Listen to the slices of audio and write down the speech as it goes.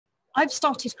I've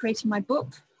started creating my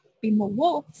book, Be More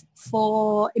Wolf,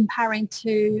 for empowering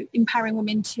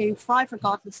women to thrive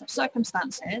regardless of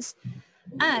circumstances.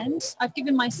 And I've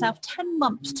given myself 10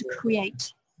 months to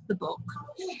create the book.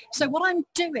 So what I'm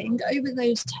doing over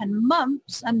those 10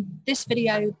 months, and this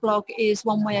video blog is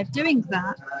one way of doing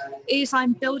that, is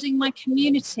I'm building my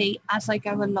community as I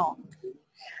go along.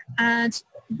 And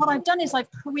what I've done is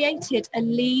I've created a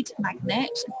lead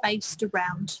magnet based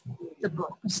around the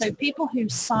book. So people who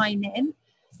sign in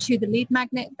to the lead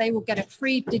magnet, they will get a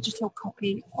free digital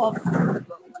copy of the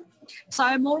book. So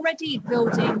I'm already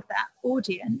building that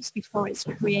audience before it's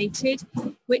created,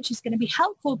 which is going to be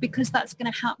helpful because that's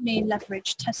going to help me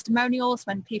leverage testimonials.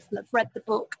 When people have read the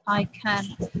book, I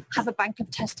can have a bank of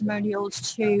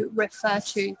testimonials to refer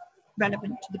to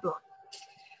relevant to the book.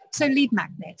 So lead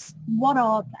magnets, what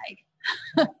are they?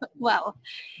 Well,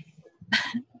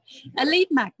 a lead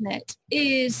magnet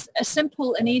is a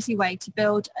simple and easy way to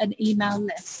build an email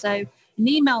list. So an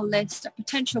email list of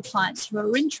potential clients who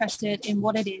are interested in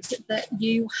what it is that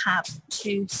you have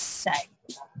to say.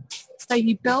 So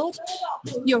you build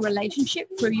your relationship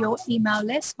through your email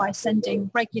list by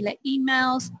sending regular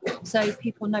emails so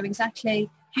people know exactly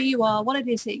who you are, what it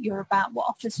is that you're about, what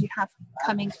offers you have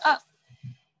coming up.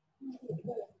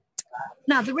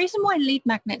 Now, the reason why lead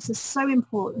magnets are so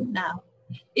important now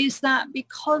is that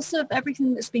because of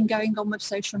everything that's been going on with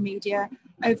social media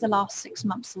over the last 6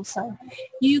 months or so,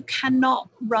 you cannot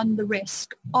run the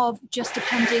risk of just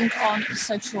depending on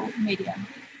social media.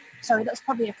 Sorry, that's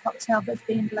probably a cocktail that's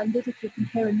being blended if you can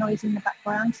hear a noise in the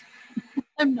background.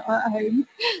 I'm not at home.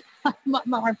 I'm at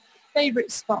my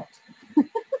favourite spot.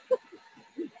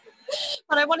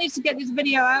 But I wanted to get this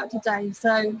video out today,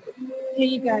 so here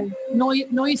you go.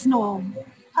 Noise norm.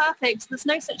 Perfect. There's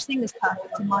no such thing as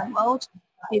perfect in my world.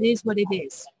 It is what it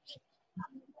is.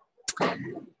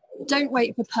 Don't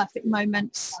wait for perfect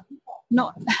moments.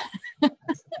 Not.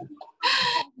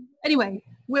 Anyway,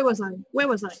 where was I?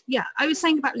 Yeah, I was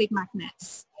saying about lead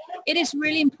magnets. It is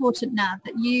really important now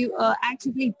that you are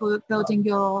actively building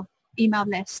your email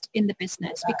list in the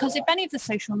business, because if any of the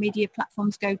social media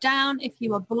platforms go down, if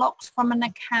you are blocked from an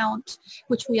account,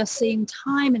 which we are seeing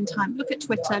time and time, look at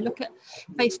Twitter, look at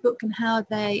Facebook and how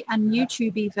they, and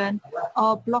YouTube even,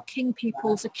 are blocking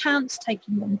people's accounts,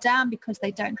 taking them down because they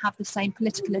don't have the same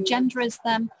political agenda as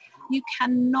them. You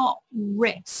cannot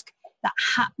risk that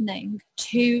happening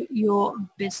to your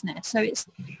business. So it's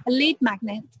a lead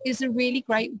magnet is a really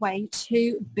great way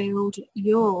to build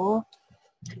your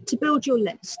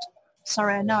list.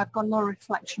 Sorry, I know I've got a lot of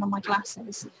reflection on my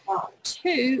glasses.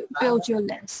 To build your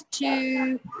list,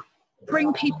 to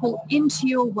bring people into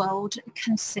your world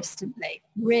consistently.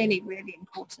 Really, really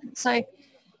important. So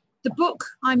the book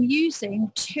I'm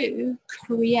using to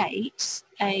create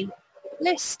a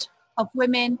list of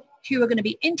women who are going to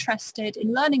be interested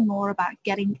in learning more about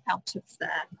getting out of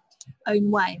their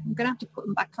own way. I'm going to have to put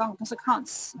them back on because I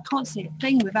can't see a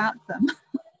thing without them.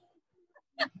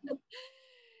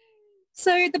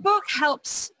 So the book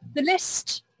helps the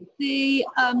list, the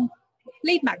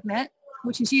lead magnet,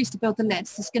 which is used to build the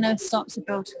list, is going to start to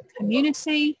build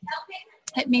community.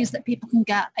 It means that people can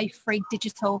get a free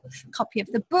digital copy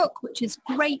of the book, which is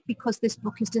great because this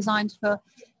book is designed for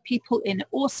people in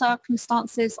all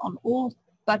circumstances, on all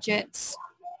budgets.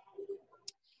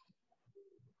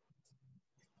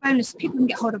 Bonus, people can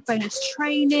get hold of bonus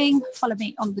training, follow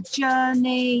me on the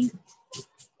journey.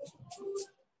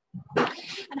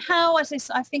 And how,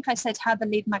 as I think I said, how the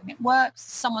lead magnet works.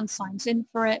 Someone signs in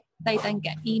for it. They then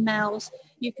get emails.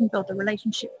 You can build a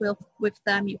relationship with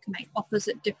them. You can make offers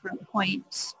at different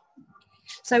points.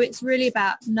 So it's really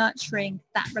about nurturing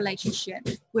that relationship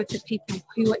with the people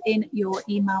who are in your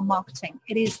email marketing.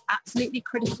 It is absolutely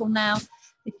critical now.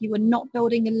 If you are not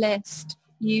building a list,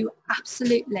 you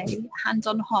absolutely, hand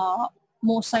on heart,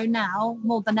 more so now,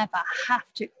 more than ever, have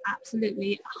to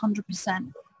absolutely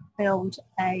 100% build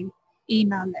a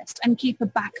email list and keep a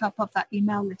backup of that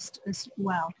email list as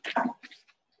well.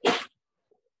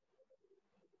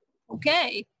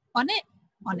 Okay, on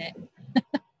it.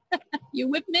 You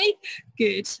with me?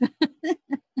 Good.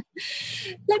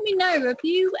 Let me know, have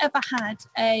you ever had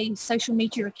a social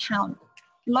media account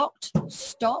blocked,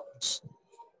 stopped?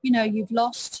 You know, you've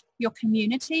lost your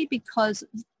community because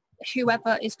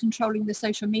whoever is controlling the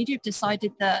social media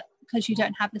decided that because you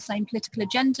don't have the same political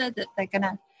agenda that they're going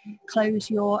to close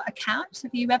your account.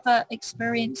 Have you ever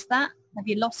experienced that? Have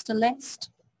you lost a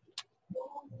list?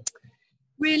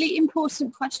 Really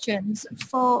important questions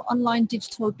for online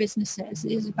digital businesses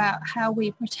is about how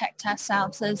we protect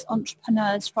ourselves as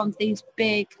entrepreneurs from these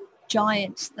big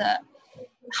giants that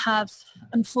have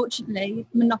unfortunately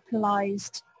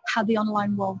monopolized how the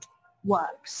online world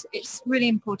works. It's really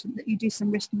important that you do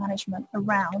some risk management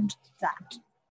around that.